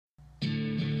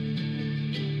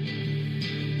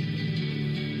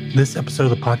This episode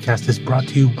of the podcast is brought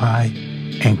to you by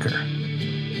Anchor.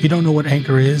 If you don't know what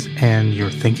Anchor is and you're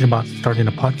thinking about starting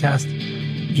a podcast,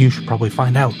 you should probably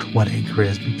find out what Anchor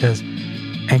is, because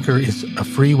Anchor is a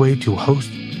free way to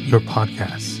host your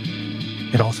podcasts.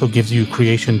 It also gives you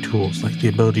creation tools like the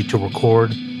ability to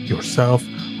record yourself,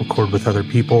 record with other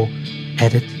people,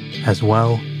 edit as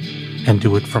well, and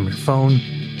do it from your phone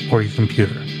or your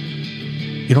computer.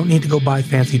 You don't need to go buy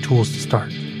fancy tools to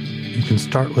start. You can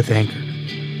start with Anchor,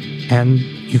 and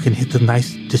you can hit the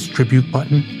nice distribute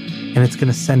button, and it's going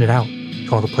to send it out to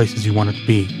all the places you want it to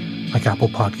be, like Apple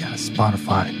Podcasts,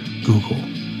 Spotify, Google,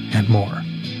 and more.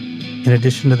 In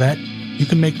addition to that, you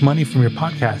can make money from your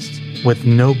podcasts with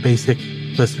no basic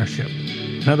listenership.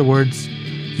 In other words,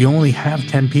 if you only have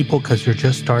 10 people because you're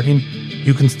just starting,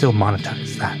 you can still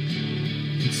monetize that.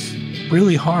 It's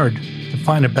really hard to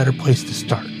find a better place to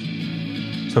start.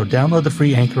 So download the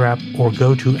free Anchor app or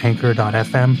go to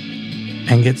anchor.fm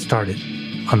and get started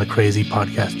on the crazy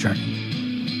podcast journey.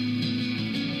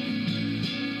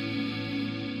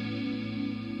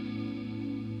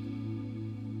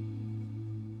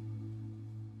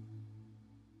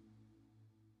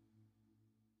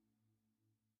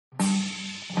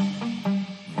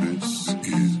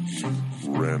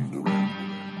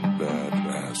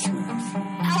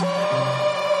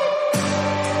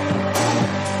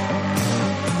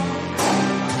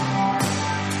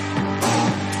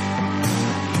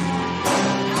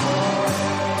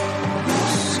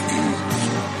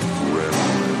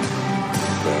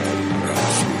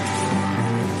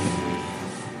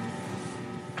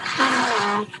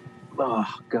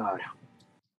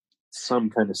 I'm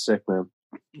kind of sick, man.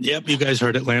 Yep, you guys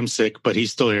heard it. Lamb's sick, but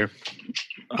he's still here.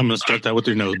 I'm going to start that with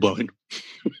your nose blowing.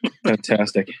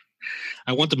 Fantastic.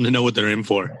 I want them to know what they're in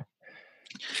for.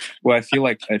 Well, I feel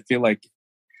like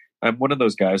I'm one of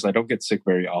those guys. I don't get sick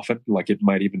very often. Like, it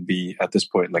might even be at this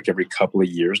point like every couple of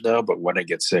years now. But when I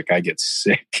get sick, I get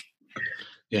sick.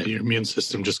 Yeah, your immune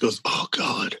system just goes, oh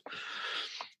God.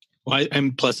 Well,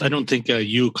 and plus, I don't think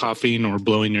you coughing or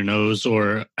blowing your nose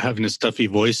or having a stuffy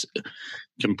voice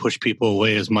can push people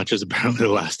away as much as apparently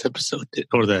the last episode did,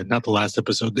 or not the last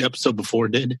episode, the episode before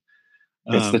did.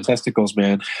 It's the testicles,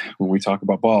 man. When we talk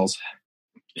about balls,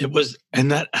 it was,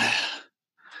 and that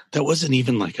wasn't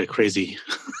even like a crazy.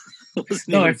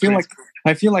 No, I feel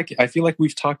like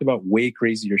we've talked about way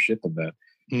crazier shit than that.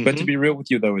 Mm-hmm. But to be real with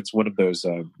you, though, it's one of those.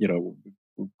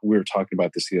 We were talking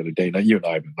about this the other day. Not you and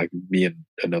I, but like me and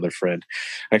another friend.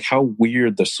 Like how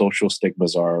weird the social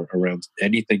stigmas are around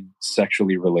anything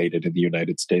sexually related in the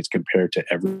United States compared to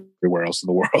everywhere else in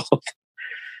the world.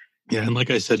 Yeah, and like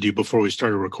I said to you before we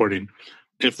started recording,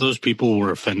 if those people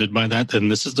were offended by that, then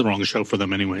this is the wrong show for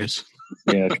them anyways.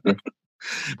 Yeah, true.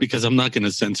 Because I'm not going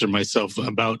to censor myself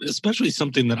about, especially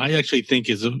something that I actually think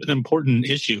is an important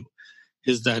issue,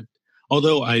 is that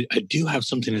although I do have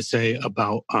something to say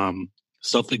about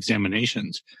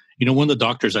self-examinations. You know, one of the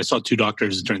doctors, I saw two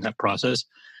doctors during that process,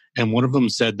 and one of them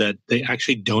said that they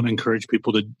actually don't encourage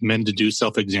men to do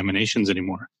self-examinations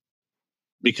anymore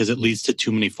because it leads to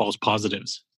too many false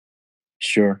positives.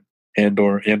 Sure. And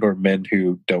or men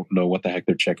who don't know what the heck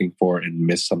they're checking for and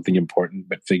miss something important,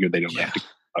 but figure they don't have to go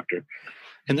to the doctor.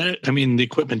 And that, I mean, the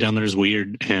equipment down there is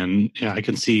weird, and yeah, I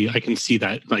can see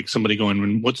that, like somebody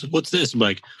going, "What's this?" I'm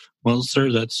like, well,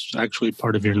 sir, that's actually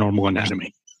part of your normal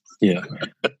anatomy. Yeah,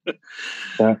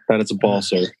 that is a ball,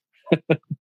 sir.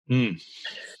 Yeah,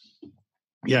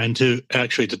 and to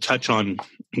touch on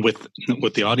with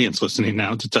the audience listening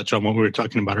now, to touch on what we were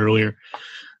talking about earlier,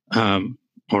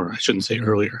 or I shouldn't say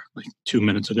earlier, like 2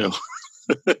 minutes ago.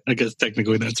 I guess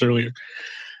technically that's earlier.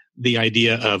 The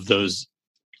idea of those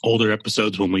older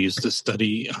episodes when we used to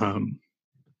study,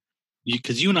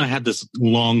 because you and I had this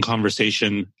long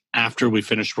conversation after we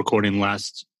finished recording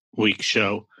last week's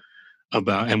show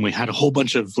about, and we had a whole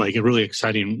bunch of like really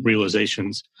exciting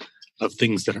realizations of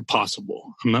things that are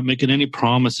possible. I'm not making any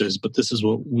promises, but this is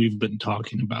what we've been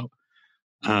talking about.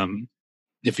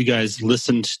 If you guys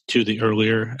listened to the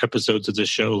earlier episodes of this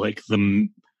show, like I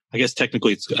guess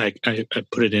technically it's, I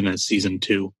put it in as season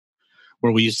 2,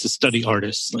 where we used to study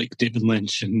artists like David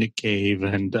Lynch and Nick Cave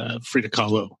and Frida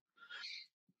Kahlo.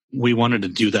 We wanted to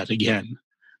do that again,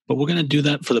 but we're going to do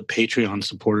that for the Patreon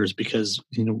supporters because,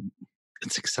 you know,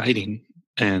 it's exciting,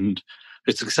 and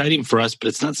it's exciting for us, but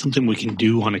it's not something we can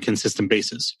do on a consistent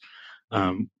basis.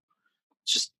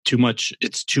 Just too much.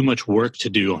 It's too much work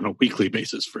to do on a weekly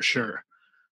basis for sure.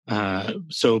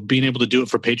 So being able to do it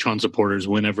for Patreon supporters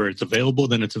whenever it's available,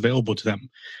 then it's available to them,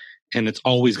 and it's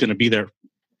always going to be there.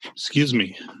 Excuse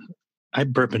me. I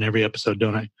burp in every episode,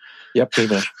 don't I? Yep,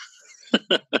 pretty much.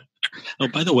 Oh,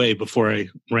 by the way, before I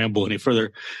ramble any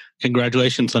further,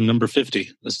 congratulations on number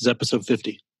 50. This is episode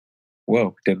 50.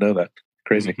 Whoa, didn't know that.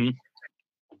 Crazy. Mm-hmm.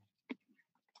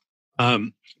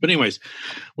 But anyways,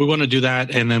 we want to do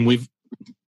that. And then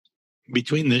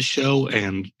between this show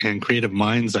and Creative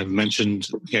Minds, I've mentioned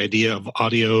the idea of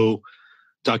audio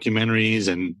documentaries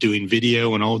and doing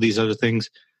video and all these other things.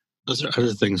 Those are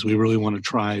other things we really want to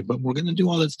try, but we're going to do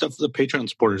all that stuff for the Patreon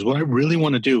supporters. What I really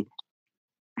want to do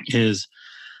is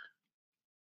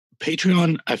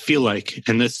Patreon, I feel like,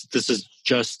 and this is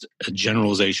just a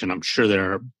generalization. I'm sure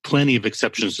there are plenty of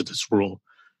exceptions to this rule.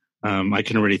 I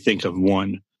can already think of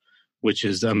one, which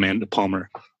is Amanda Palmer.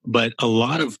 But a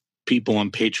lot of people on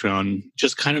Patreon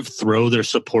just kind of throw their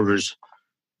supporters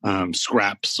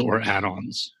scraps or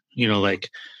add-ons. You know, like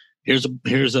here's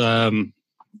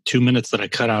 2 minutes that I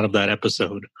cut out of that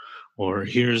episode, or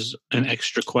here's an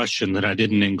extra question that I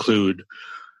didn't include.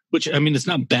 Which, I mean, it's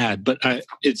not bad, but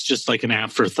it's just like an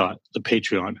afterthought, the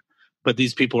Patreon. But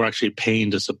these people are actually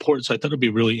paying to support. So I thought it'd be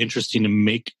really interesting to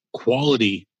make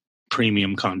quality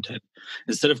premium content.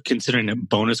 Instead of considering it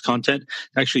bonus content,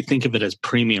 actually think of it as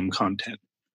premium content.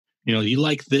 You know, you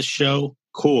like this show?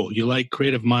 Cool. You like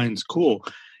Creative Minds? Cool.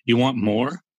 You want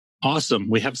more? Awesome.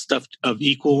 We have stuff of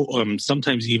equal,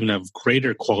 sometimes even of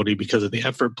greater quality because of the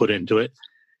effort put into it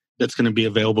that's going to be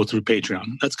available through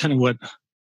Patreon. That's kind of what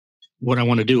I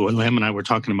want to do. What Lam and I were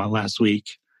talking about last week.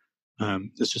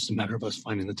 It's just a matter of us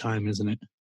finding the time, isn't it?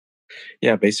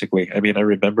 Yeah, basically. I mean, I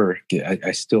remember,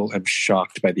 I still am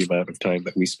shocked by the amount of time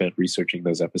that we spent researching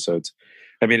those episodes.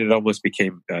 I mean, it almost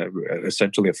became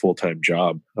essentially a full-time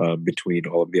job between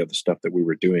all of the other stuff that we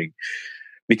were doing,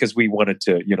 because we wanted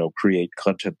to, create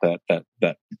content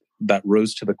that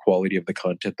rose to the quality of the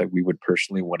content that we would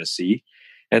personally want to see.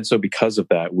 And so because of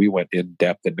that, we went in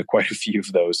depth into quite a few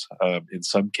of those, in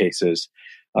some cases,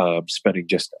 spending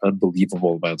just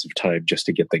unbelievable amounts of time just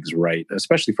to get things right,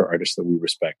 especially for artists that we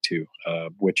respect too,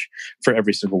 which for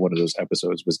every single one of those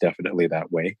episodes was definitely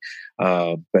that way.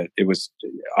 But it was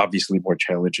obviously more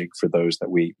challenging for those that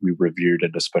we revered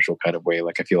in a special kind of way.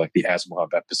 Like I feel like the Asimov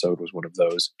episode was one of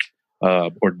those.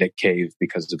 Or Nick Cave,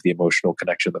 because of the emotional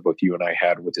connection that both you and I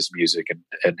had with his music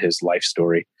and his life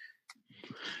story.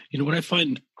 You know, what I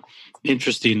find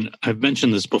interesting, I've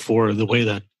mentioned this before, the way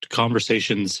that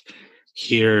conversations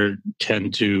here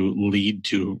tend to lead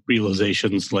to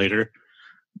realizations later.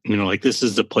 You know, like this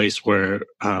is the place where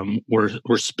we're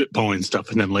spitballing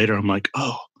stuff. And then later I'm like,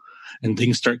 oh, and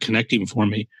things start connecting for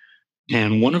me.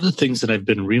 And one of the things that I've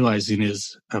been realizing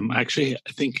is actually,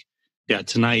 I think,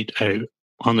 tonight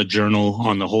on the journal,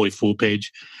 on the Holy Fool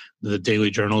page, the daily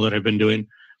journal that I've been doing,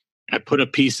 I put a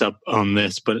piece up on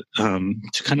this, but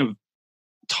to kind of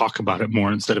talk about it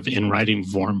more instead of in writing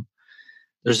form.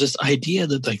 There's this idea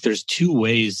that like there's two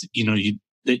ways,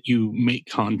 that you make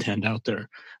content out there.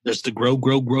 There's the grow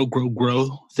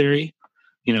theory.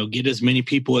 You know, get as many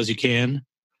people as you can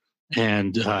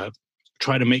and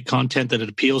try to make content that it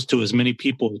appeals to as many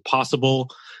people as possible.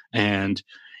 And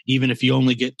even if you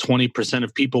only get 20%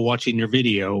 of people watching your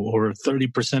video or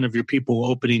 30% of your people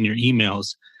opening your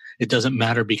emails, it doesn't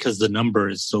matter because the number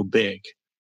is so big.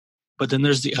 But then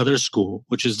there's the other school,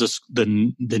 which is the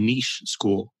niche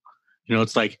school. You know,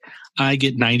 it's like I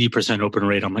get 90% open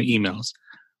rate on my emails,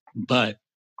 but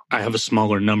I have a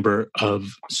smaller number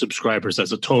of subscribers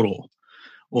as a total.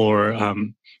 Or,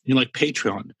 like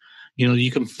Patreon. You know,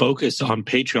 you can focus on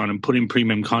Patreon and putting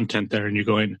premium content there, and you're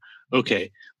going,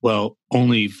 okay, well,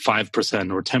 only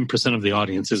 5% or 10% of the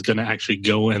audience is going to actually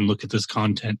go and look at this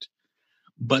content.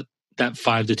 But that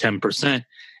 5 to 10%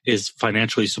 is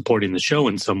financially supporting the show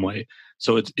in some way.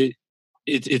 So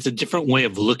it's a different way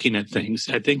of looking at things.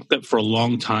 I think that for a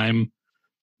long time,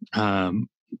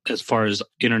 as far as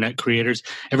internet creators,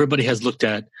 everybody has looked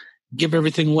at give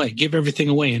everything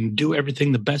away and do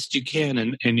everything the best you can.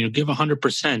 And give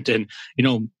 100%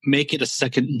 and, make it a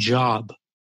second job.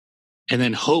 And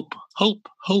then hope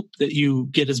that you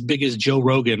get as big as Joe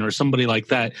Rogan or somebody like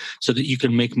that so that you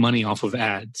can make money off of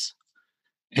ads.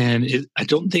 And I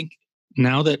don't think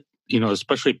now that,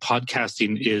 especially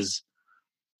podcasting is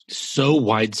so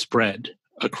widespread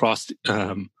across,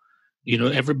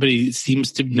 everybody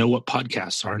seems to know what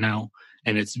podcasts are now,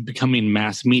 and it's becoming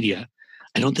mass media.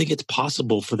 I don't think it's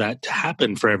possible for that to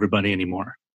happen for everybody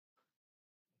anymore.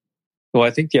 Well,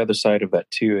 I think the other side of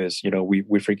that too is,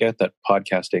 we forget that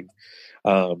podcasting,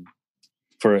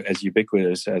 for as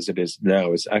ubiquitous as it is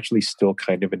now, is actually still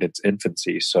kind of in its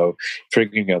infancy. So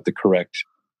figuring out the correct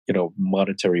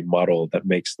monetary model that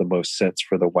makes the most sense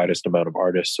for the widest amount of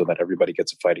artists so that everybody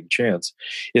gets a fighting chance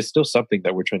is still something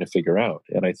that we're trying to figure out.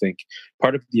 And I think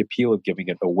part of the appeal of giving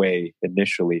it away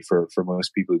initially for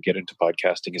most people who get into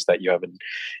podcasting is that you have an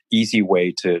easy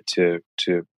way to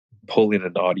pull in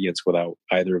an audience without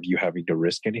either of you having to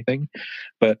risk anything.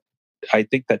 But I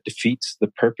think that defeats the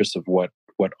purpose of what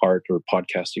art or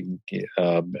podcasting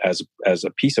as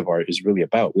a piece of art is really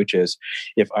about, which is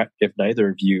if neither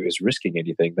of you is risking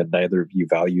anything, then neither of you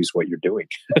values what you're doing.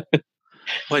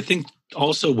 Well, I think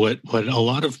also what a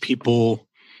lot of people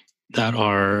that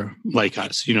are like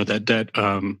us, that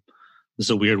this is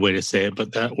a weird way to say it,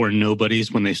 but that were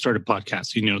nobodies when they started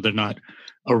podcasting. They're not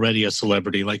already a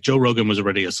celebrity. Like Joe Rogan was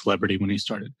already a celebrity when he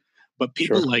started. But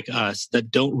people like us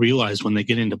that don't realize when they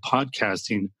get into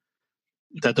podcasting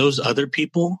that those other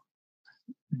people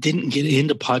didn't get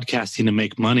into podcasting to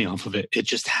make money off of it. It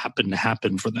just happened to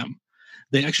happen for them.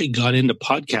 They actually got into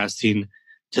podcasting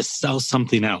to sell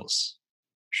something else.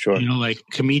 Sure. Like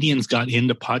comedians got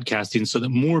into podcasting so that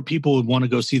more people would want to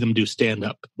go see them do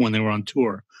stand-up when they were on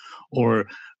tour, or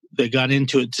they got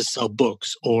into it to sell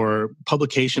books, or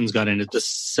publications got into it to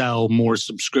sell more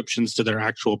subscriptions to their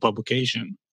actual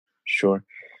publication. Sure.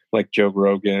 Like Joe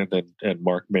Rogan and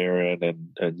Mark Maron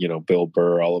and Bill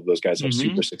Burr, all of those guys have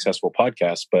super successful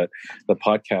podcasts, but the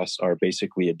podcasts are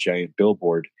basically a giant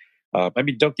billboard.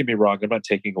 Don't get me wrong. I'm not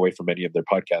taking away from any of their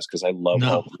podcasts because I love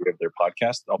all three of their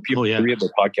podcasts. Three of their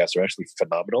podcasts are actually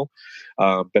phenomenal.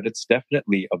 But it's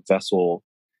definitely a vessel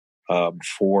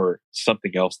for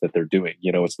something else that they're doing.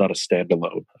 It's not a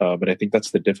standalone. And I think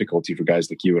that's the difficulty for guys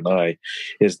like you and I,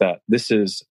 is that this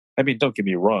is, don't get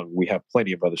me wrong. We have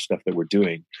plenty of other stuff that we're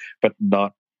doing, but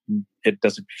it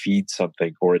doesn't feed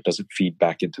something, or it doesn't feed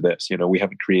back into this. We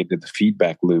haven't created the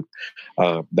feedback loop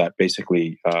that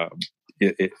basically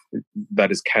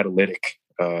that is catalytic.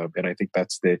 And I think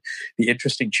that's the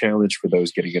interesting challenge for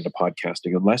those getting into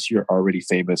podcasting. Unless you're already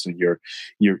famous and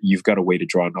you've got a way to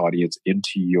draw an audience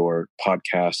into your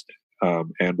podcast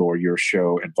and or your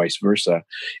show and vice versa,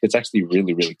 it's actually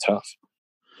really, really tough.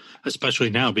 Especially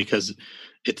now, because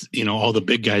it's, all the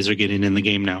big guys are getting in the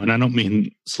game now. And I don't mean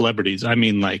celebrities. I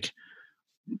mean like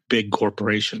big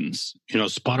corporations.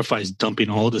 Spotify's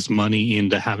dumping all this money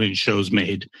into having shows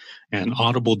made, and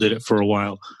Audible did it for a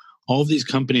while. All of these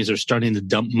companies are starting to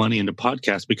dump money into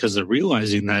podcasts because they're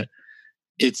realizing that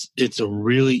it's a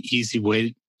really easy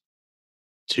way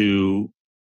to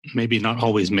maybe not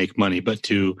always make money, but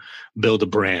to build a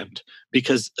brand.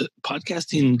 Because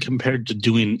podcasting, compared to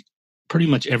doing pretty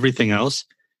much everything else,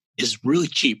 is really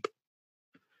cheap.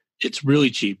 It's really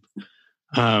cheap.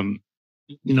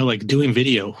 Like doing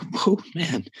video. Oh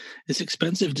man, it's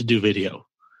expensive to do video.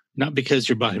 Not because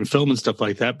you're buying film and stuff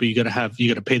like that, but you got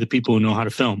to pay the people who know how to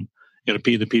film. You got to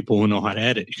pay the people who know how to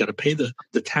edit. You got to pay the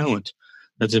talent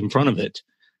that's in front of it,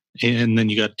 and then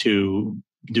you got to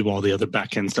do all the other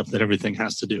back end stuff that everything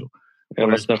has to do. And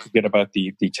let's not forget about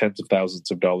the tens of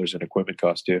thousands of dollars in equipment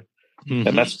cost too. Mm-hmm.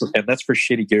 And that's for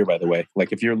shitty gear, by the way.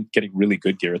 Like if you're getting really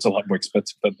good gear, it's a lot more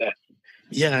expensive than that.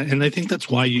 Yeah, and I think that's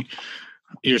why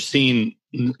you're seeing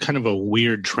kind of a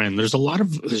weird trend. There's a lot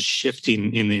of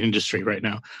shifting in the industry right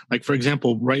now. Like for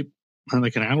example, right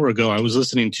like an hour ago, I was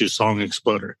listening to Song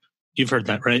Exploder. You've heard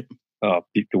that, right? Oh,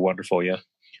 wonderful, yeah.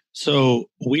 So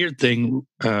weird thing.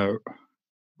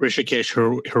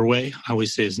 Rishikesh Hirway. I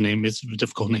always say his name. It's a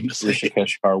difficult name to say.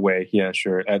 Rishikesh Hirway. Yeah,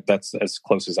 sure. That's as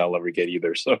close as I'll ever get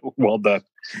either. So well done.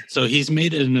 So he's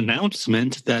made an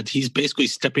announcement that he's basically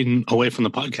stepping away from the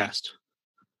podcast.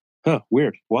 Huh,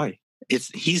 weird. Why?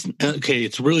 He's okay.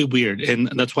 It's really weird.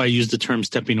 And that's why I use the term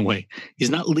stepping away.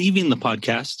 He's not leaving the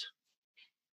podcast.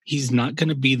 He's not going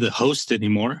to be the host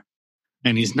anymore.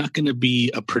 And he's not going to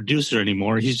be a producer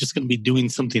anymore. He's just going to be doing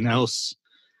something else.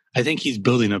 I think he's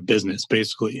building a business,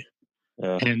 basically.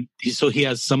 And he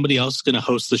has somebody else going to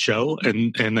host the show.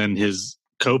 And then his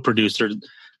co-producer,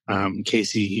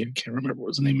 Casey, I can't remember what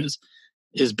his name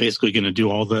is basically going to do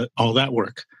all that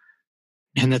work.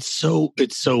 And it's so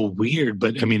weird.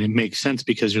 But, it makes sense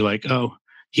because you're like, oh,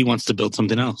 he wants to build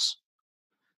something else.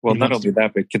 Well, not only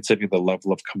that, but considering the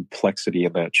level of complexity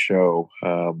in that show,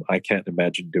 I can't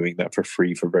imagine doing that for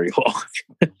free for very long.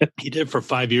 He did for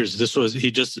 5 years.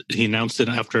 He announced it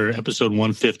after episode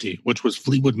 150, which was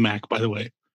Fleetwood Mac, by the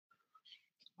way.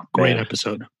 Great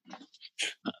episode.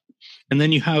 And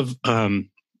then you have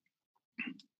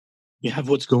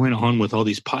what's going on with all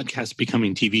these podcasts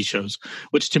becoming TV shows,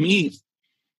 which to me,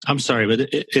 I'm sorry, but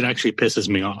it actually pisses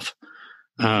me off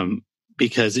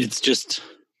because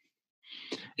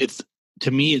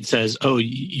to me, it says, oh,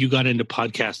 you got into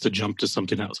podcasts to jump to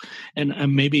something else.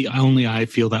 And maybe I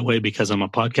feel that way because I'm a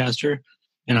podcaster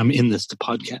and I'm in this to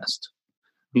podcast.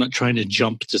 I'm not trying to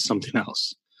jump to something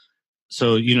else.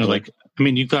 So,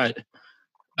 you've got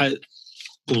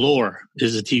Lore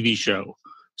is a TV show.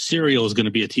 Serial is going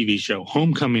to be a TV show.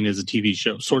 Homecoming is a TV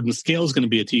show. Sword and Scale is going to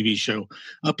be a TV show.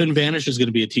 Up and Vanish is going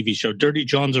to be a TV show. Dirty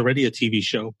John's already a TV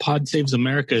show. Pod Saves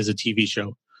America is a TV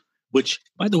show. Which,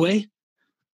 by the way,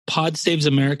 Pod Saves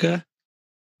America,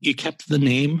 you kept the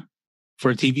name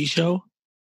for a TV show?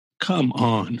 Come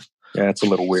on. Yeah, it's a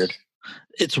little weird.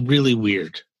 It's really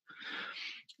weird.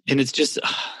 And it's just,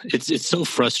 it's so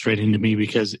frustrating to me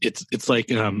because it's like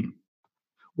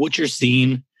what you're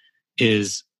seeing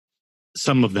is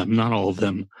some of them, not all of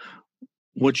them.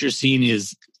 What you're seeing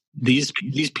is these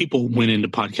people went into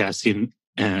podcasting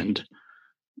and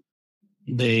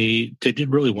they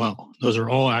did really well. Those are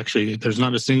all actually, there's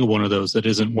not a single one of those that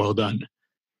isn't well done.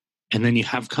 And then you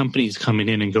have companies coming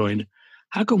in and going,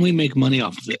 how can we make money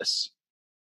off of this?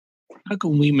 How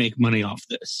can we make money off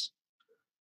this?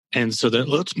 And so that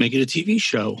let's make it a TV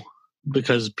show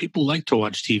because people like to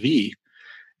watch TV.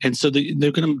 And so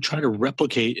they're going to try to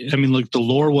replicate. I mean, like the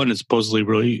lore one is supposedly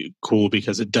really cool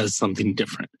because it does something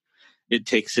different. It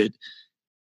takes it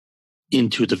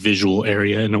into the visual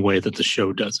area in a way that the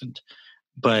show doesn't.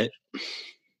 But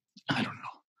I don't know.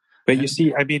 But you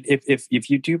see, I mean, if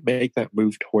you do make that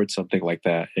move towards something like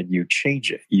that and you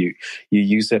change it, you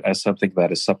use it as something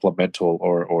that is supplemental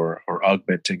or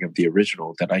augmenting of the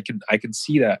original, then I can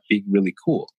see that being really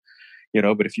cool. You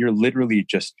know, but if you're literally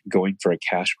just going for a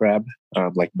cash grab,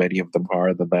 like many of them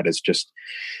are, then that is just,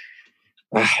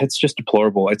 it's just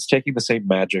deplorable. It's taking the same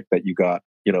magic that you got,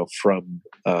 you know, from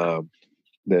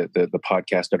the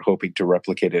podcast and hoping to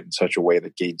replicate it in such a way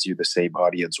that gains you the same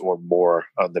audience or more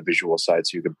on the visual side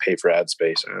so you can pay for ad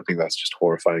space. And I think that's just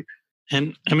horrifying.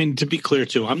 And I mean, to be clear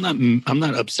too, I'm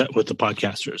not upset with the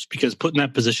podcasters because put in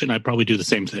that position, I'd probably do the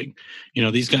same thing. You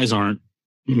know, these guys aren't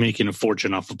making a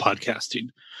fortune off of podcasting.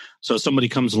 So somebody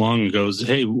comes along and goes,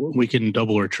 hey, we can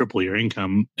double or triple your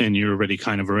income and you're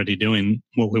already doing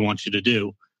what we want you to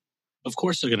do. Of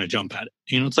course they're going to jump at it.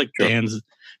 You know, it's like sure.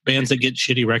 bands that get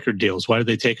shitty record deals. Why do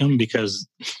they take them? Because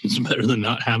it's better than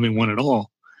not having one at all.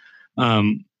 Or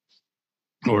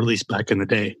at least back in the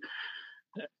day.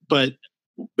 But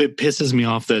it pisses me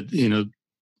off that, you know,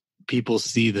 people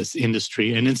see this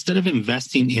industry and instead of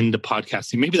investing into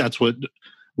podcasting, maybe that's what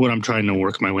I'm trying to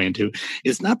work my way into.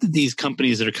 It's not that these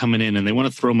companies that are coming in and they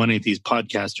want to throw money at these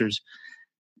podcasters.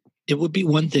 It would be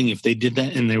one thing if they did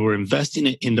that and they were investing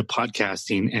it into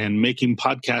podcasting and making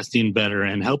podcasting better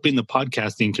and helping the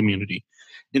podcasting community.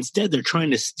 Instead, they're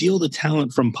trying to steal the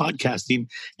talent from podcasting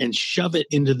and shove it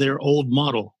into their old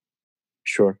model.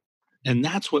 Sure. And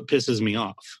that's what pisses me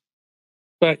off.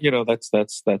 But, you know, that's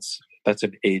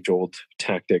an age-old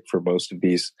tactic for most of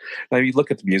these. I mean,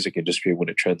 look at the music industry when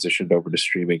it transitioned over to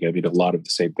streaming. I mean, a lot of the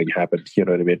same thing happened. You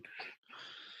know what I mean?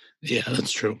 Yeah,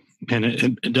 that's true. And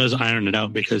it does iron it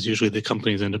out because usually the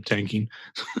companies end up tanking.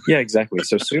 Yeah, exactly.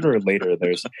 So sooner or later,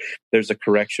 there's a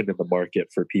correction in the market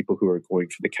for people who are going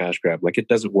for the cash grab. Like it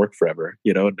doesn't work forever,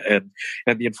 you know. And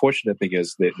the unfortunate thing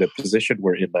is the position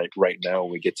we're in right now,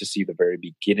 we get to see the very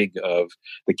beginning of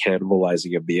the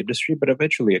cannibalizing of the industry, but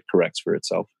eventually it corrects for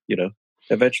itself. You know,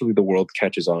 eventually the world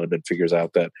catches on and figures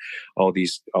out that all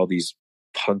these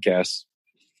punk ass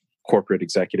corporate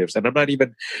executives, and I'm not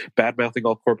even bad mouthing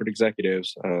all corporate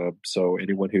executives. So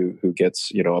anyone who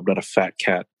gets, you know, I'm not a fat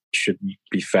cat, shouldn't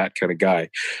be fat kind of guy.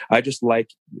 I just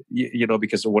like, you know,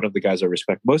 because one of the guys I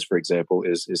respect most, for example,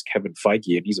 is Kevin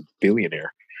Feige, and he's a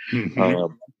billionaire.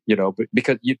 Mm-hmm. You know, but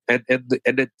because and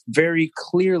it very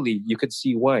clearly you can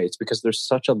see why. It's because there's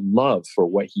such a love for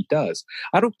what he does.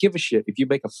 I don't give a shit if you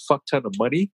make a fuck ton of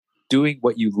money doing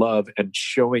what you love and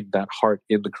showing that heart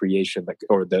in the creation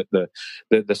or the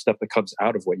stuff that comes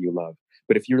out of what you love.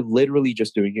 But if you're literally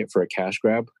just doing it for a cash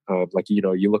grab, like, you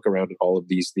know, you look around at all of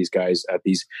these guys at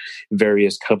these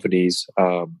various companies,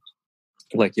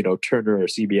 like, you know, Turner or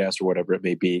CBS or whatever it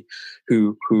may be,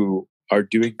 who are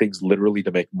doing things literally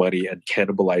to make money and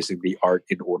cannibalizing the art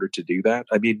in order to do that.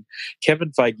 I mean,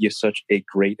 Kevin Feige is such a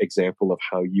great example of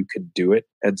how you can do it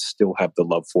and still have the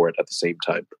love for it at the same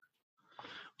time.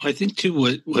 I think too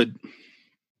what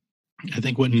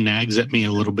nags at me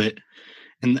a little bit,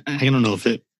 and I don't know if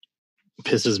it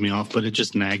pisses me off, but it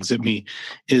just nags at me,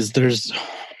 is there's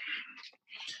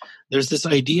this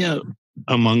idea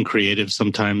among creatives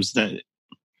sometimes that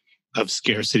of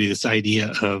scarcity, this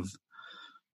idea of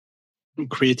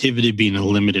creativity being a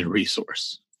limited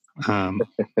resource. And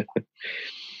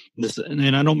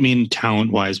I don't mean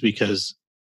talent wise because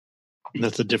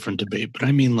that's a different debate, but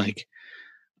I mean like,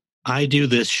 I do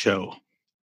this show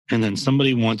and then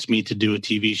somebody wants me to do a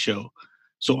TV show.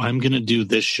 So I'm going to do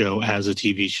this show as a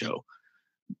TV show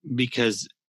because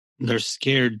they're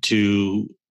scared to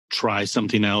try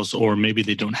something else, or maybe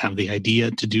they don't have the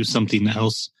idea to do something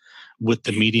else with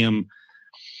the medium.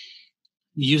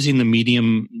 using the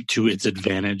medium to its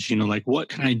advantage. Like what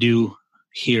can I do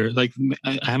here? Like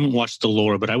I haven't watched the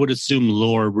lore, but I would assume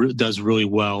lore does really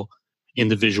well in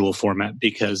the visual format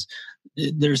because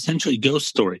they're essentially ghost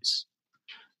stories.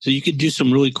 So you could do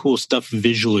some really cool stuff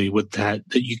visually with that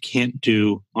you can't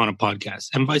do on a podcast,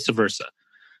 and vice versa.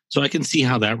 So I can see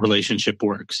how that relationship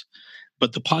works.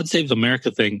 But the Pod Save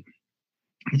America thing,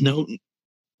 no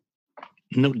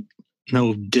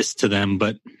diss to them,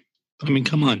 but I mean,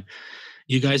 come on.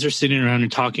 You guys are sitting around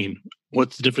and talking.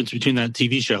 What's the difference between that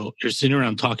TV show? You're sitting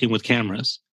around talking with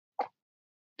cameras.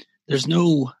 It's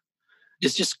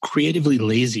just creatively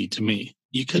lazy to me.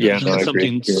 You could have done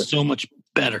something so much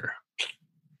better.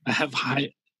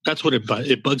 That's what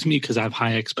it bugs me because I have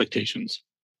high expectations.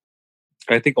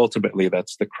 I think ultimately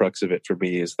that's the crux of it for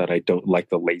me, is that I don't like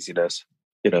the laziness.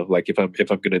 Like if I'm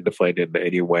going to define it in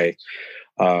any way,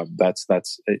 that's like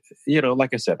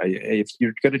I said, if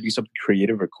you're going to do something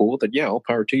creative or cool, then yeah, all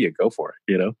power to you, go for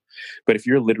it, But if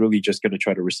you're literally just going to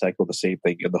try to recycle the same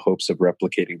thing in the hopes of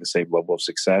replicating the same level of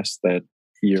success, then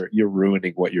you're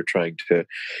ruining what you're trying to.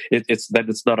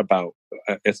 It's not about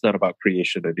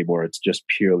creation anymore. It's just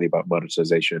purely about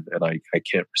monetization, and I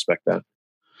can't respect that.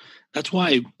 That's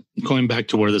why, going back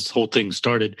to where this whole thing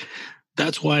started,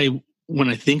 that's why when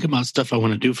I think about stuff I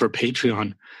want to do for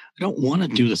Patreon, I don't want to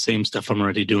do the same stuff I'm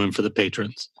already doing for the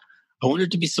patrons. I want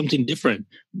it to be something different,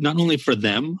 not only for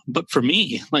them, but for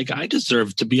me. Like I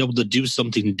deserve to be able to do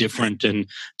something different and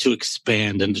to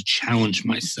expand and to challenge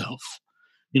myself.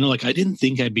 Like I didn't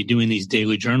think I'd be doing these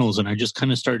daily journals, and I just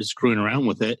kind of started screwing around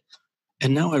with it.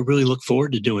 And now I really look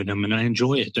forward to doing them, and I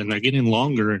enjoy it, and they're getting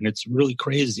longer, and it's really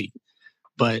crazy.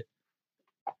 But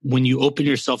when you open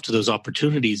yourself to those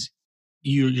opportunities,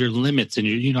 your limits,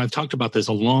 and I've talked about this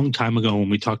a long time ago when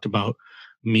we talked about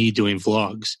me doing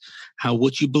vlogs, how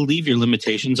what you believe your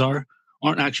limitations aren't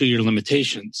actually your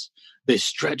limitations. They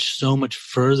stretch so much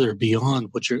further beyond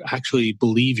what you actually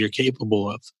believe you're capable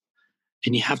of.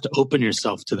 And you have to open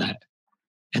yourself to that.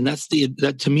 And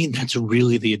that to me, that's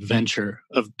really the adventure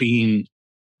of being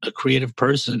a creative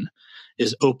person,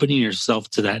 is opening yourself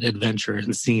to that adventure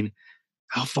and seeing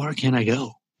how far can I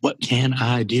go? What can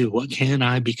I do? What can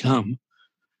I become?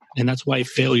 And that's why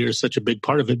failure is such a big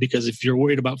part of it, because if you're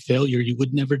worried about failure, you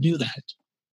would never do that.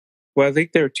 Well, I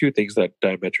think there are two things that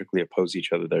diametrically oppose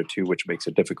each other there too, which makes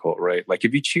it difficult, right? Like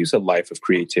if you choose a life of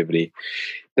creativity,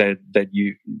 then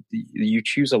you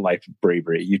choose a life of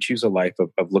bravery. You choose a life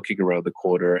of looking around the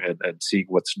corner and seeing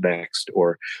what's next,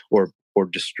 or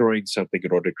destroying something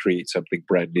in order to create something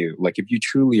brand new. Like if you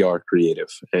truly are creative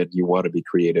and you want to be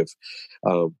creative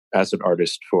as an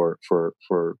artist for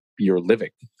your living.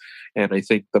 And I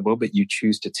think the moment you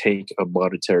choose to you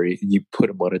put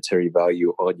a monetary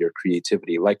value on your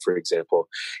creativity, like for example,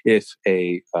 if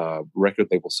a record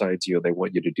label signs you and they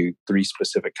want you to do 3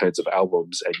 specific kinds of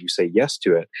albums and you say yes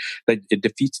to it, then it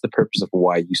defeats the purpose of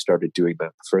why you started doing that in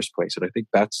the first place. And I think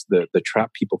that's the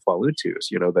trap people fall into, is,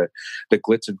 the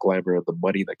glitz and glamour and the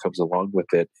money that comes along with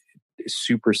it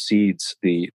supersedes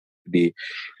the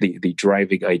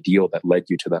driving ideal that led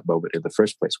you to that moment in the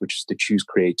first place, which is to choose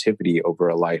creativity over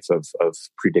a life of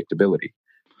predictability.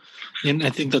 And I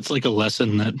think that's like a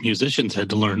lesson that musicians had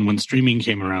to learn when streaming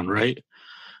came around, right?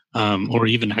 Or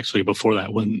even actually before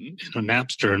that, when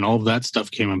Napster and all of that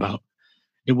stuff came about.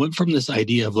 It went from this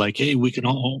idea of like, hey, we can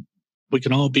all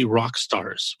be rock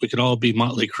stars, we could all be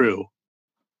Motley Crue,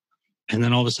 and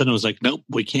then all of a sudden it was like, nope,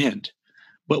 we can't.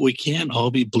 But we can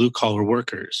all be blue collar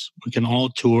workers. We can all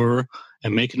tour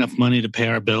and make enough money to pay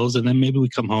our bills, and then maybe we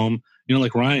come home.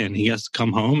 Like Ryan, he has to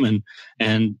come home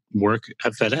and work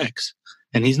at FedEx,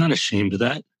 and he's not ashamed of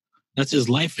that. That's his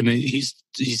life, and he's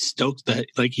stoked that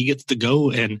like he gets to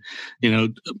go and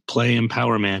play in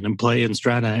Power Man and play in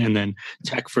Strata and then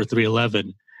tech for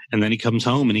 311, and then he comes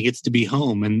home and he gets to be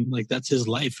home, and like that's his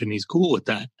life, and he's cool with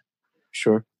that.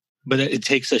 Sure, but it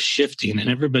takes a shifting, and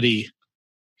everybody.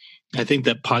 I think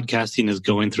that podcasting is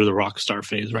going through the rock star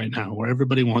phase right now, where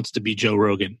everybody wants to be Joe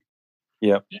Rogan.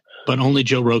 Yeah, but only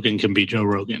Joe Rogan can be Joe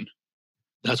Rogan.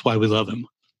 That's why we love him.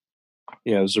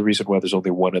 Yeah, there's a reason why there's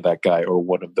only one of that guy or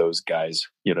one of those guys.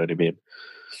 You know what I mean?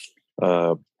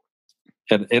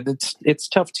 And it's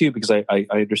tough too, because I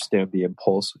understand the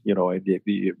impulse.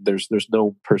 There's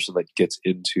no person that gets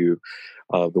into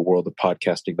the world of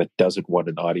podcasting that doesn't want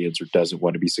an audience or doesn't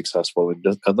want to be successful,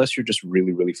 and unless you're just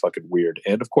really, really fucking weird.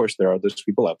 And of course, there are those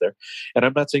people out there, and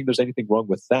I'm not saying there's anything wrong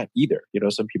with that either.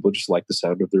 Some people just like the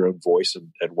sound of their own voice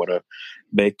and want to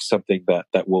make something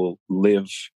that will live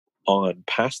on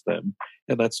past them,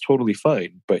 and that's totally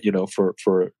fine. But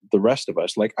for the rest of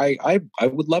us, like I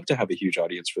would love to have a huge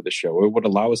audience for this show. It would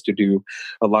allow us to do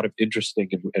a lot of interesting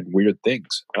and weird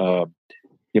things.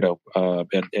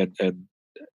 and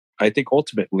I think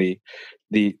ultimately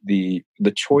the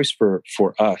choice for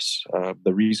us,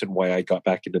 the reason why I got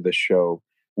back into this show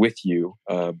with you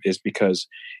is because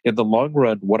in the long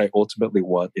run, what I ultimately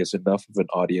want is enough of an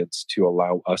audience to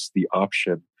allow us the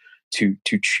option to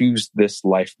choose this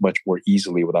life much more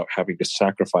easily without having to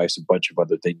sacrifice a bunch of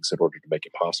other things in order to make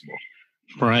it possible.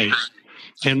 Right.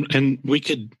 And we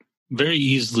could very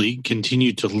easily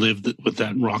continue to live with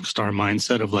that rock star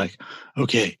mindset of like,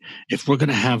 okay, if we're going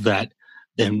to have that,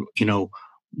 then,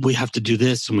 we have to do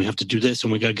this and we have to do this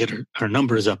and we got to get our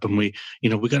numbers up and we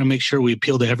got to make sure we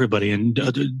appeal to everybody and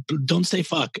don't say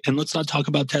fuck and let's not talk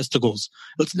about testicles.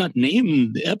 Let's not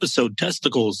name the episode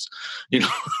testicles,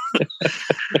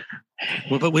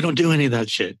 But we don't do any of that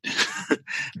shit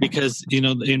because,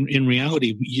 in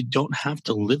reality, you don't have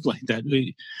to live like that.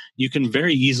 You can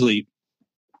very easily,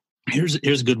 here's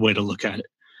a good way to look at it.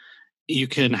 You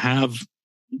can have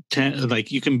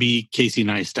you can be Casey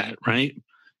Neistat, right?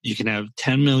 You can have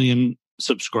 10 million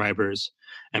subscribers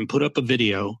and put up a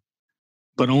video,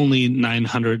 but only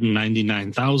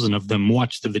 999,000 of them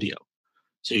watch the video.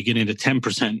 So you get into 10%,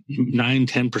 10%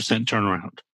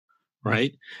 turnaround,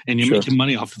 right? And you're making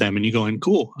money off of them and you're going,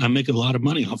 cool, I'm making a lot of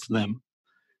money off of them.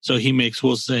 So he makes,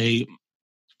 we'll say,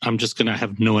 I'm just going to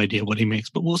have no idea what he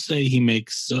makes, but we'll say he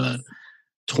makes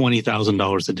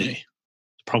 $20,000 a day.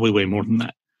 Probably way more than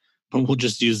that. But we'll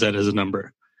just use that as a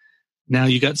number. Now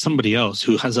you got somebody else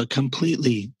who has a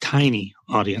completely tiny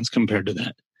audience compared to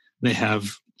that. They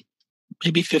have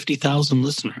maybe 50,000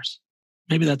 listeners.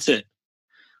 Maybe that's it.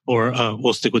 Or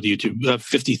we'll stick with YouTube.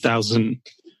 50,000.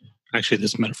 Actually,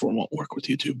 this metaphor won't work with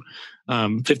YouTube.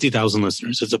 50,000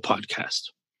 listeners. It's a podcast.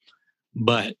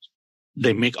 But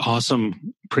they make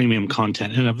awesome premium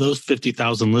content. And of those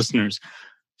 50,000 listeners,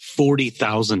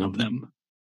 40,000 of them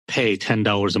pay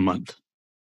 $10 a month.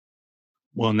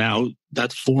 Well, now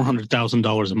that's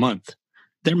 $400,000 a month.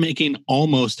 They're making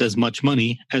almost as much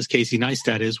money as Casey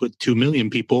Neistat is with 2 million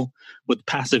people with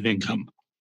passive income.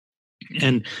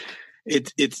 And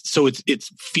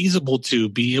it's feasible to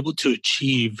be able to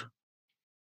achieve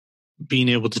being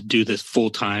able to do this full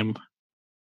time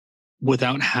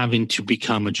without having to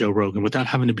become a Joe Rogan, without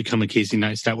having to become a Casey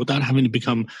Neistat, without having to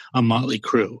become a Motley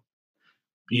Crue.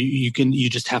 You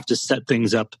just have to set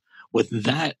things up with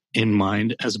that in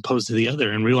mind as opposed to the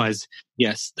other and realize,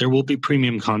 yes, there will be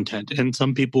premium content and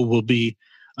some people will be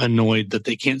annoyed that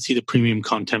they can't see the premium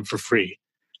content for free,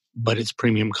 but it's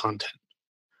premium content.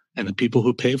 And the people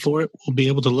who pay for it will be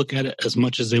able to look at it as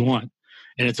much as they want.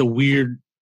 And it's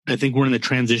I think we're in the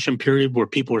transition period where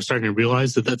people are starting to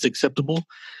realize that that's acceptable,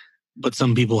 but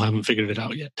some people haven't figured it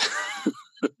out yet.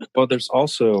 Well, there's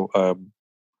also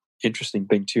interesting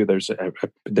thing too. There's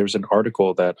an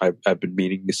article that I've been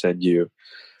meaning to send you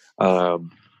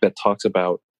that talks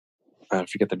about, I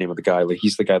forget the name of the guy. Like,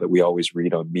 he's the guy that we always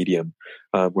read on Medium,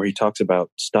 where he talks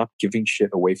about stop giving shit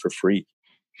away for free.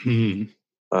 And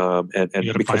you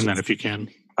gotta find that if you can.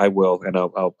 I will, and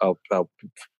I'll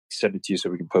send it to you so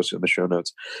we can post it in the show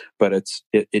notes. But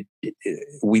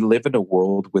we live in a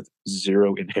world with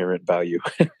zero inherent value.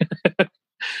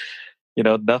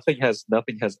 Nothing has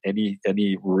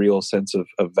any real sense of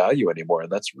value anymore, and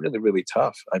that's really, really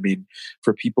tough. I mean,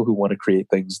 for people who want to create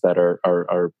things that are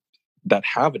that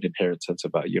have an inherent sense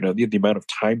of value, the amount of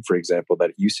time, for example, that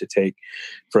it used to take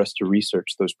for us to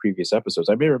research those previous episodes.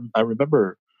 I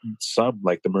remember some,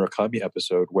 like the Murakami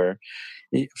episode, where,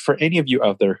 for any of you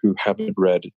out there who haven't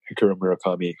read Hakuro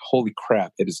Murakami, holy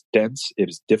crap, it is dense, it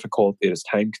is difficult, it is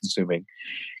time consuming,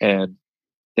 and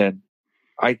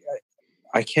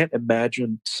I can't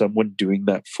imagine someone doing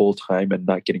that full time and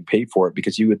not getting paid for it,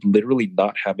 because you would literally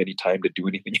not have any time to do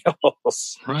anything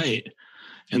else. Right.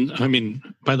 And I mean,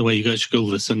 by the way, you guys should go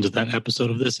listen to that episode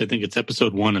of this. I think it's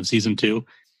episode 1 of season 2.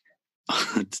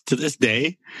 To this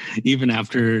day, even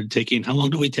after taking, how long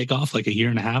do we take off? Like a year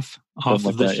and a half off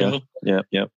of the show? Yeah.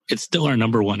 It's still our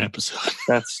number 1 episode.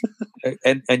 That's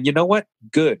and you know what?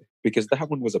 Good, because that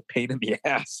one was a pain in the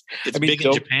ass. It's big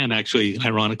in Japan, actually,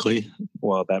 ironically.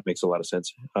 Well, that makes a lot of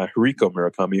sense. Haruko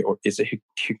Murakami, or is it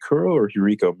Hikuro or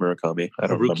Hiriko Murakami? I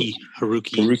don't remember.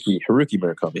 Haruki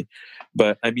Murakami.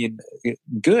 But I mean,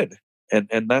 good.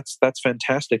 And that's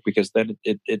fantastic, because then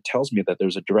it tells me that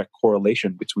there's a direct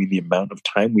correlation between the amount of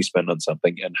time we spend on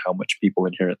something and how much people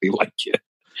inherently like it.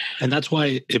 And that's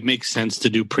why it makes sense to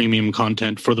do premium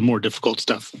content for the more difficult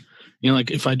stuff.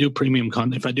 Like if I do premium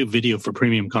content, if I do video for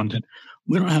premium content,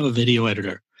 we don't have a video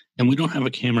editor and we don't have a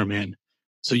cameraman.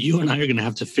 So you and I are going to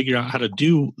have to figure out how to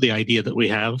do the idea that we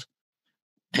have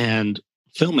and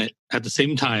film it at the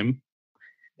same time.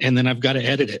 And then I've got to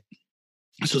edit it.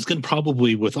 So it's going to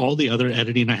probably, with all the other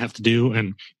editing I have to do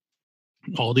and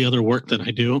all the other work that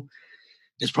I do,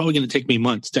 it's probably going to take me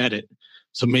months to edit.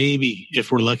 So maybe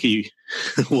if we're lucky,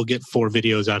 we'll get 4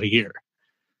 videos out a year.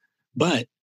 But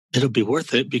it'll be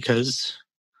worth it because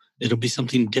it'll be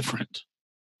something different.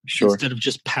 Sure. Instead of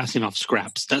just passing off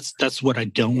scraps. That's what I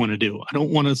don't want to do. I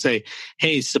don't want to say,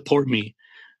 hey, support me.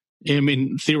 I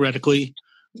mean, theoretically,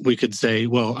 we could say,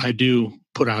 well, I do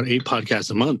put out 8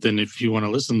 podcasts a month, and if you want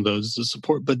to listen to those, the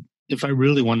support. But if I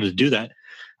really wanted to do that,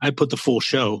 I'd put the full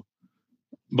show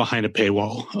behind a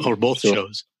paywall or both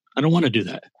shows. I don't want to do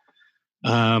that.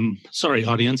 Sorry,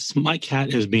 audience. My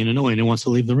cat is being annoying and wants to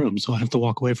leave the room, so I have to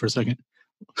walk away for a second.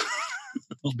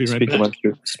 I'll be right back.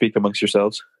 Speak amongst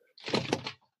yourselves.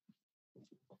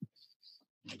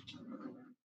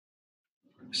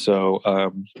 So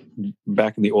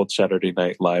back in the old Saturday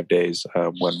Night Live days,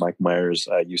 when Mike Myers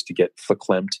used to get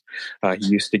verklempt, he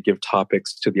used to give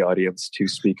topics to the audience to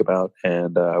speak about.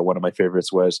 And one of my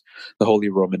favorites was the Holy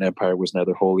Roman Empire was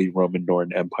neither Holy Roman nor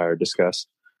an empire. Discuss.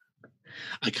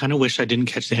 I kind of wish I didn't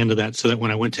catch the end of that so that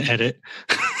when I went to edit...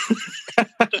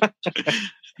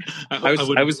 I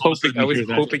was hoping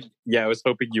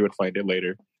you would find it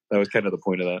later. That was kind of the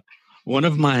point of that. One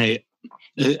of my...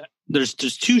 There's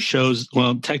 2 shows,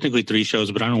 well, technically 3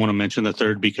 shows, but I don't want to mention the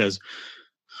third because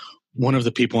one of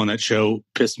the people on that show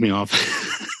pissed me off.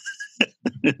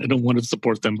 I don't want to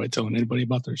support them by telling anybody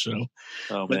about their show.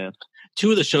 Oh, but man.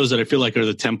 2 of the shows that I feel like are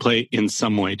the template in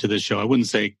some way to this show, I wouldn't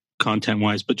say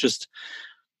content-wise, but just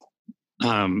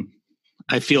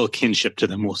I feel a kinship to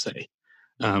them, we'll say,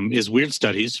 is Weird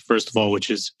Studies, first of all, which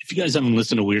is, if you guys haven't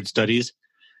listened to Weird Studies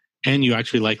and you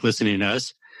actually like listening to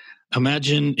us,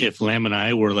 imagine if Lamb and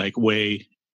I were like way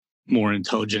more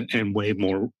intelligent and way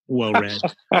more well-read.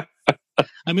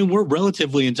 I mean, we're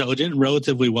relatively intelligent,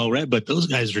 relatively well-read, but those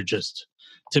guys are just,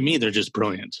 to me, they're just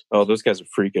brilliant. Oh, those guys are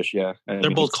freakish, yeah.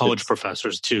 They're both college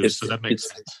professors, too, so that makes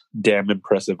sense. Damn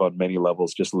impressive on many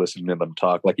levels, just listening to them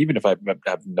talk. Like, even if I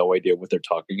have no idea what they're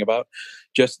talking about,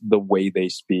 just the way they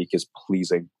speak is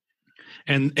pleasing.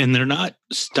 And they're not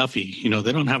stuffy. You know,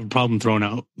 they don't have a problem throwing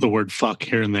out the word fuck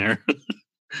here and there.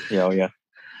 Yeah, oh, yeah.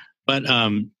 But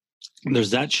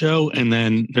there's that show, and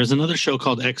then there's another show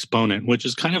called Exponent, which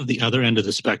is kind of the other end of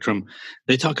the spectrum.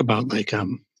 They talk about like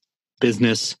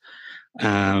business,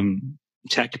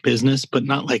 tech business, but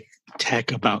not like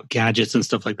tech about gadgets and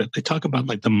stuff like that. They talk about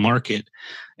like the market,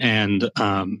 and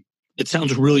it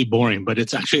sounds really boring, but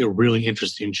it's actually a really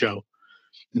interesting show.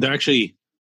 They're actually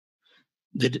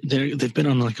they've been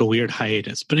on like a weird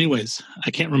hiatus. But anyways,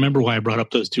 I can't remember why I brought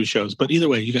up those 2 shows. But either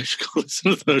way, you guys should go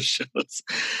listen to those shows.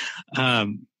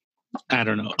 I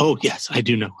don't know. Oh, yes, I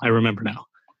do know. I remember now.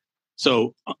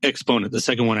 So Exponent, the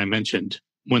second one I mentioned,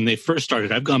 when they first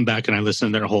started, I've gone back and I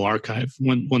listened to their whole archive.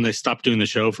 When they stopped doing the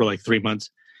show for like 3 months,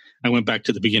 I went back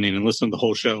to the beginning and listened to the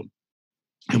whole show.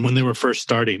 And when they were first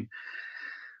starting,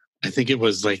 I think it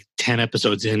was like 10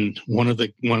 episodes in, one of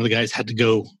the guys had to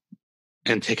go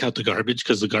and take out the garbage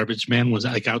because the garbage man was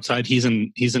like outside. He's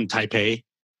in Taipei.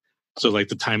 So like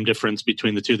the time difference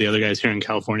between the 2, the other guy's here in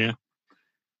California.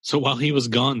 So while he was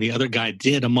gone, the other guy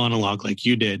did a monologue like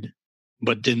you did,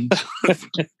 but didn't.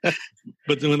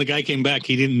 But then when the guy came back,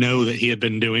 he didn't know that he had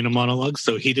been doing a monologue.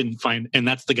 So he didn't find, and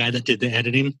that's the guy that did the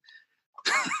editing.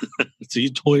 So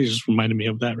you totally just reminded me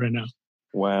of that right now.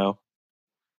 Wow.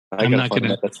 I'm not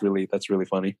gonna. That's really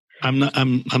funny. I'm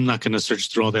not gonna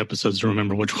search through all the episodes to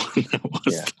remember which one that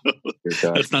was.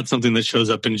 Yeah. That's not something that shows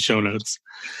up in show notes.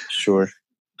 Sure.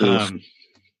 But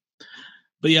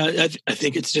yeah, I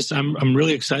think it's just I'm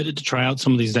really excited to try out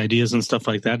some of these ideas and stuff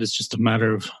like that. It's just a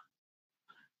matter of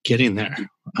getting there.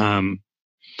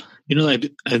 You know,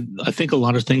 I think a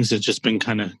lot of things have just been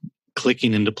kind of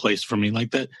clicking into place for me.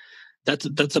 Like that.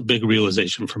 That's a big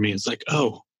realization for me. It's like,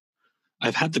 oh,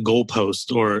 I've had the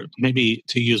goalpost, or maybe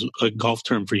to use a golf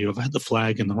term for you, I've had the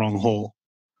flag in the wrong hole.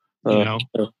 You know?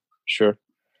 Sure.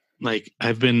 Like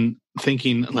I've been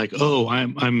thinking like, oh,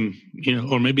 I'm, you know,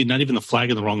 or maybe not even the flag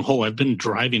in the wrong hole. I've been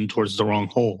driving towards the wrong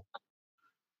hole.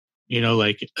 You know,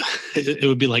 like it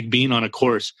would be like being on a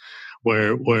course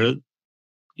where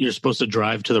you're supposed to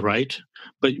drive to the right,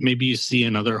 but maybe you see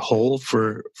another hole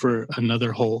for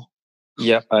another hole.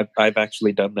 Yeah, I've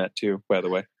actually done that too, by the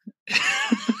way.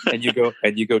 and you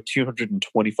go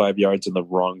 225 yards in the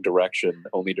wrong direction,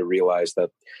 only to realize that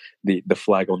the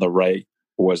flag on the right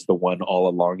was the one all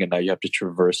along, and now you have to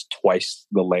traverse twice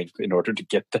the length in order to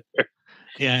get there.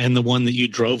 Yeah, and the one that you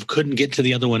drove couldn't get to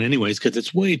the other one anyways because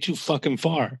it's way too fucking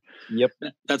far. Yep.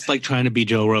 That's like trying to be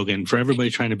Joe Rogan. For everybody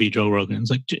trying to be Joe Rogan,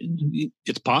 it's like,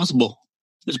 it's possible.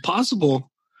 It's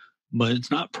possible, but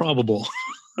it's not probable.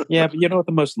 Yeah, but you know what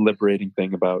the most liberating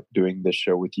thing about doing this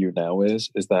show with you now is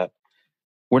that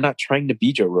we're not trying to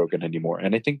be Joe Rogan anymore.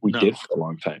 And I think we did for a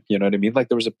long time. You know what I mean? Like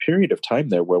there was a period of time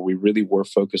there where we really were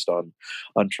focused on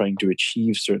trying to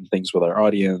achieve certain things with our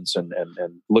audience and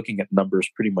looking at numbers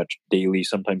pretty much daily,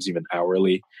 sometimes even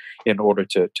hourly, in order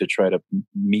to try to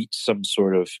meet some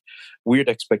sort of weird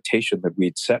expectation that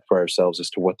we'd set for ourselves as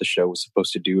to what the show was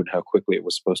supposed to do and how quickly it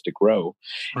was supposed to grow.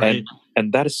 Right.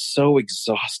 And that is so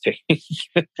exhausting.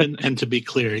 and to be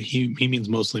clear, he means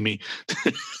mostly me.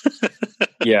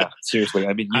 Yeah, seriously.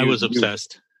 I mean, I was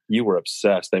obsessed. You were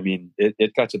obsessed. I mean,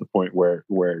 it got to the point where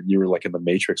you were like in the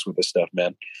Matrix with this stuff,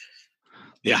 man.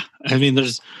 Yeah, I mean,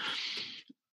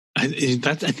 I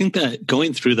think that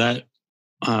going through that,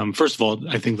 first of all,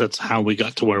 I think that's how we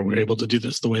got to where we're able to do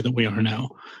this the way that we are now.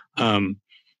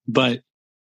 But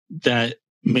that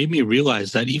made me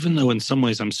realize that even though in some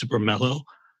ways I'm super mellow,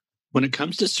 when it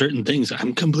comes to certain things,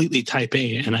 I'm completely type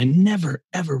A, and I never,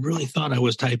 ever really thought I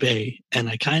was type A, and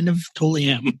I kind of totally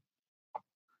am.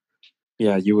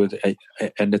 Yeah, you would.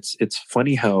 And it's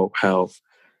funny how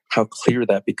clear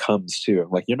that becomes too.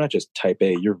 Like you're not just type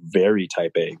A, you're very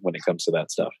type A when it comes to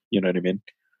that stuff. You know what I mean?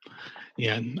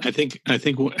 Yeah, I think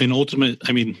in ultimate,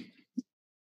 I mean,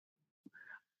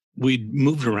 we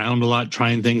moved around a lot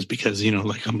trying things because, you know,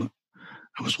 like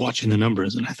I was watching the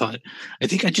numbers and I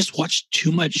think I just watched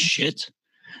too much shit.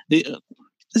 This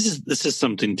is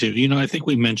something too. You know, I think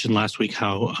we mentioned last week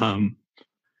how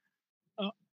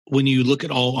when you look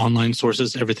at all online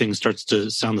sources, everything starts to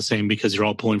sound the same because you're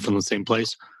all pulling from the same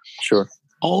place. Sure.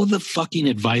 All the fucking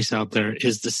advice out there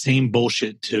is the same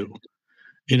bullshit too.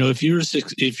 You know, if you're a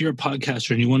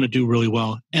podcaster and you want to do really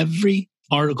well, every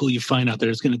article you find out there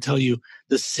is going to tell you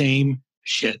the same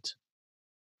shit.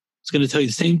 It's going to tell you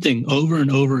the same thing over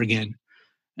and over again.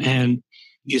 And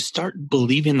you start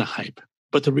believing the hype.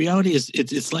 But the reality is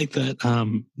it's like that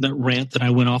rant that I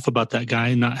went off about that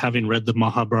guy not having read the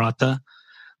Mahabharata.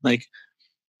 Like,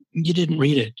 you didn't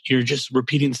read it. You're just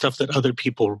repeating stuff that other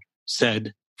people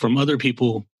said from other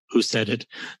people who said it,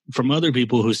 from other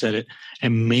people who said it,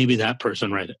 and maybe that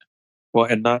person read it. Well,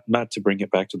 and not to bring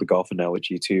it back to the golf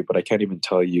analogy too, but I can't even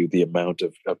tell you the amount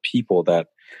of people that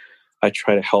I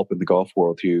try to help in the golf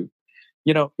world who,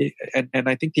 you know, and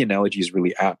I think the analogy is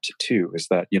really apt too, is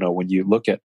that, you know, when you look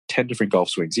at 10 different golf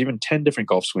swings, even 10 different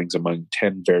golf swings among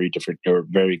 10 very different or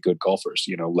very good golfers,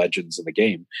 you know, legends in the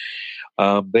game,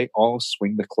 they all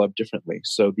swing the club differently.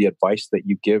 So the advice that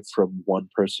you give from one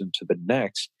person to the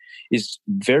next is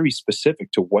very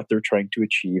specific to what they're trying to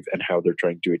achieve and how they're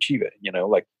trying to achieve it. You know,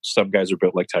 like some guys are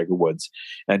built like Tiger Woods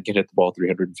and can hit the ball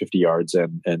 350 yards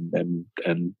and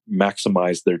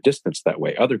maximize their distance that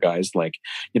way. Other guys, like,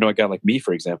 you know, a guy like me,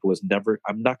 for example,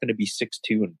 I'm not going to be 6'2"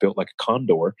 and built like a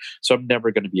condor. So I'm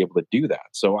never going to be able to do that.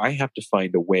 So I have to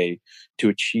find a way to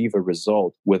achieve a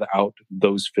result without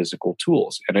those physical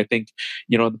tools. And I think,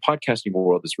 you know, in the podcasting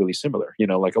world is really similar. You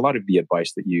know, like a lot of the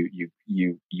advice that you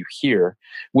hear,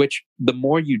 which the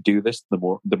more you do this,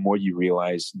 the more you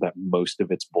realize that most of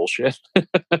it's bullshit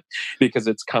because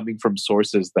it's coming from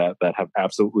sources that have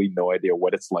absolutely no idea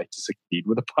what it's like to succeed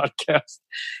with a podcast,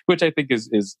 which I think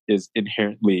is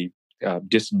inherently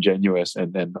disingenuous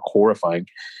and horrifying.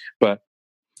 But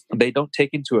they don't take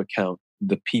into account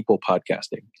the people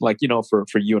podcasting. Like, you know, for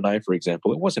you and I, for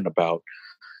example, it wasn't about,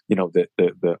 you know,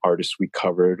 the artists we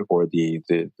covered or the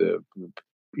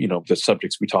you know, the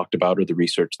subjects we talked about or the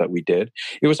research that we did.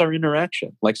 It was our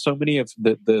interaction. Like so many of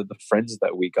the friends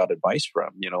that we got advice from,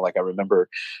 you know, like I remember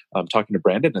talking to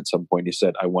Brandon at some point. He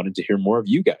said, I wanted to hear more of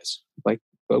you guys. Like,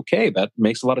 okay, that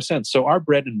makes a lot of sense. So our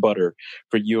bread and butter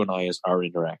for you and I is our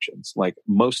interactions. Like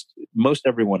most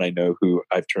everyone I know who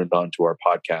I've turned on to our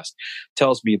podcast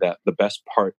tells me that the best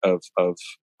part of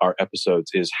our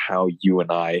episodes is how you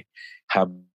and I have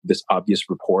this obvious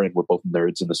rapport and we're both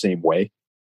nerds in the same way.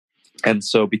 And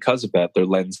so because of that, their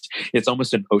lens, it's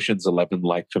almost an Ocean's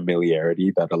 11-like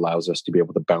familiarity that allows us to be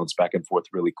able to bounce back and forth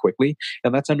really quickly.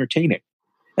 And that's entertaining.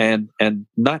 And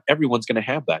not everyone's going to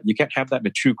have that. You can't have that in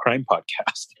a true crime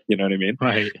podcast. You know what I mean?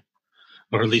 Right.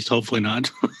 Or at least hopefully not.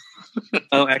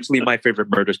 Oh, actually, my favorite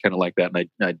murder is kind of like that.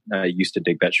 And I used to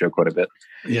dig that show quite a bit.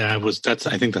 Yeah,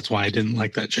 I think that's why I didn't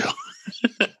like that show.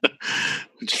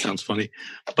 Which sounds funny.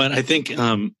 But I think,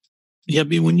 yeah,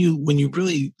 but when you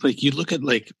really like you look at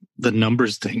like the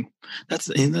numbers thing, that's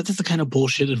the kind of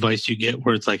bullshit advice you get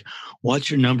where it's like, watch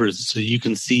your numbers so you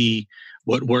can see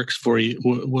what works for you,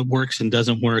 what works and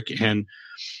doesn't work. And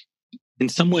in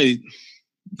some way,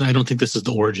 I don't think this is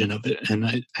the origin of it. And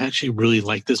I actually really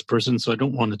like this person, so I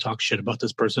don't want to talk shit about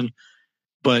this person.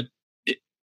 But it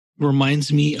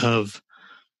reminds me of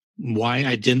why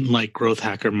I didn't like Growth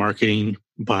Hacker Marketing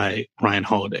by Ryan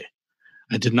Holiday.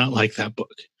 I did not like that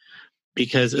book.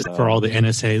 Because it's for all the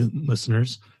NSA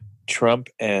listeners. Trump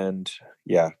and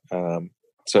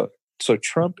so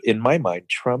Trump, in my mind,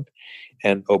 Trump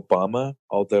and Obama,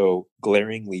 although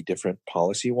glaringly different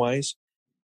policy-wise,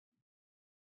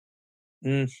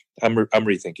 I'm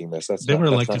rethinking this. They were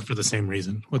elected for the same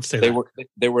reason. Let's say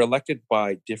they were elected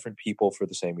by different people for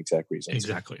the same exact reasons.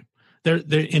 Exactly. They're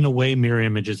in a way mirror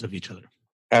images of each other.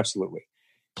 Absolutely.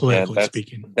 Politically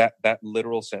speaking. That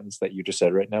literal sentence that you just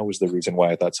said right now was the reason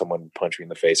why I thought someone would punch me in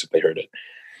the face if they heard it.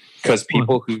 Because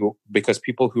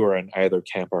people who are in either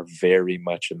camp are very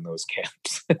much in those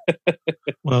camps.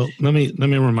 Well, let me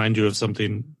remind you of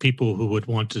something. People who would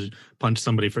want to punch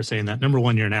somebody for saying that. Number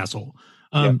one, you're an asshole.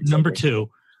 Exactly. Number two,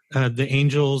 the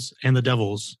angels and the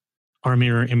devils are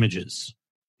mirror images.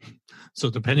 So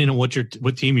depending on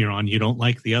what team you're on, you don't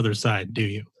like the other side, do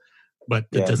you? But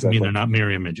that doesn't mean they're not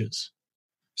mirror images.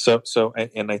 So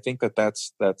I think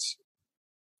that's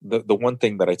the one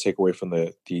thing that I take away from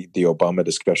the Obama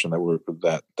discussion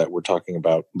that we're talking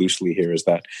about loosely here is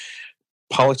that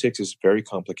politics is very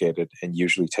complicated and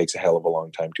usually takes a hell of a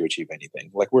long time to achieve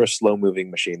anything. Like, we're a slow-moving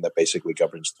machine that basically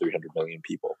governs 300 million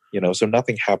people. So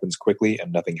nothing happens quickly,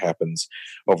 and nothing happens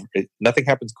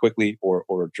quickly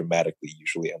or dramatically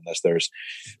usually, unless there's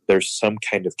some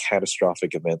kind of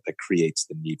catastrophic event that creates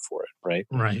the need for it, right?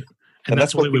 Right. And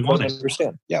that's what we want to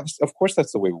understand. Yeah, of course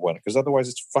that's the way we want it, because otherwise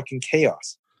it's fucking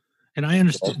chaos. And I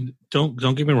understand. Don't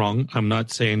get me wrong. I'm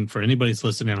not saying, for anybody's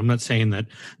listening, I'm not saying that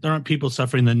there aren't people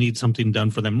suffering that need something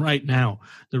done for them right now.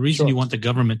 The reason you want the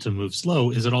government to move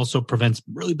slow is it also prevents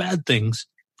really bad things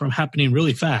from happening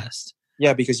really fast.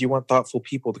 Yeah, because you want thoughtful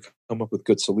people to come up with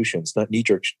good solutions, not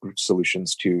knee-jerk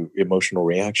solutions to emotional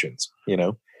reactions.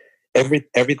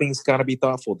 Everything's got to be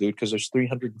thoughtful, dude, because there's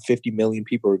 350 million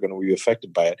people who are going to be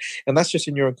affected by it. And that's just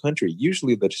in your own country.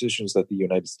 Usually the decisions that the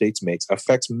United States makes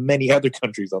affects many other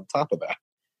countries on top of that.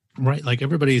 Right. Like,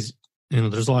 everybody's,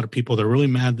 there's a lot of people that are really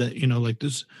mad that, like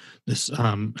this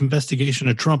investigation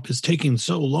of Trump is taking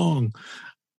so long.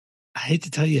 I hate to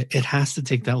tell you, it has to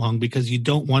take that long because you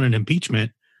don't want an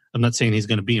impeachment. I'm not saying he's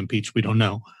going to be impeached. We don't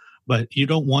know. But you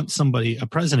don't want a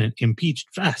president impeached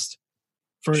fast.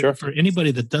 For anybody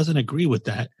that doesn't agree with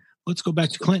that, let's go back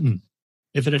to Clinton.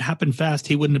 If it had happened fast,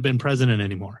 he wouldn't have been president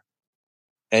anymore.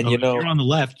 And if you're on the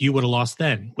left, you would have lost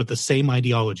then with the same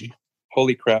ideology.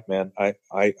 Holy crap, man!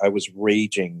 I was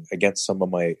raging against some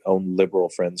of my own liberal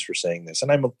friends for saying this,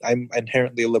 and I'm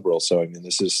inherently a liberal, so I mean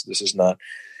this is not.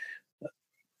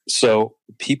 So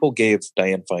people gave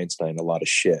Dianne Feinstein a lot of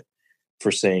shit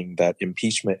for saying that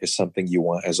impeachment is something you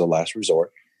want as a last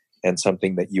resort. And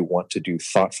something that you want to do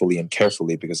thoughtfully and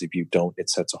carefully, because if you don't,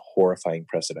 it sets a horrifying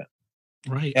precedent.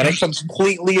 Right. And I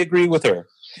completely agree with her.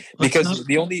 Because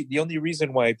the only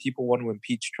reason why people want to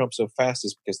impeach Trump so fast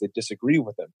is because they disagree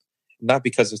with him, not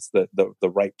because it's the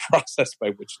right process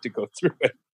by which to go through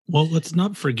it. Well, let's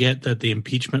not forget that the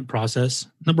impeachment process,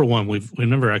 number one, we've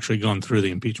never actually gone through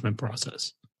the impeachment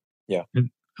process. Yeah.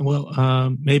 And,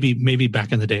 maybe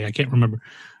back in the day, I can't remember.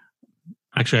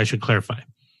 Actually, I should clarify.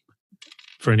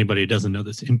 For anybody who doesn't know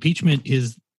this, impeachment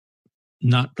is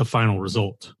not the final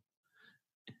result.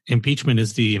 Impeachment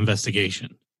is the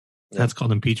investigation. That's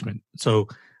called impeachment. So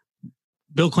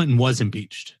Bill Clinton was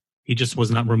impeached. He just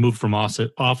was not removed from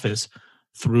office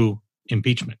through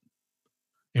impeachment.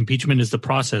 Impeachment is the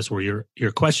process where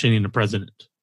you're questioning the president.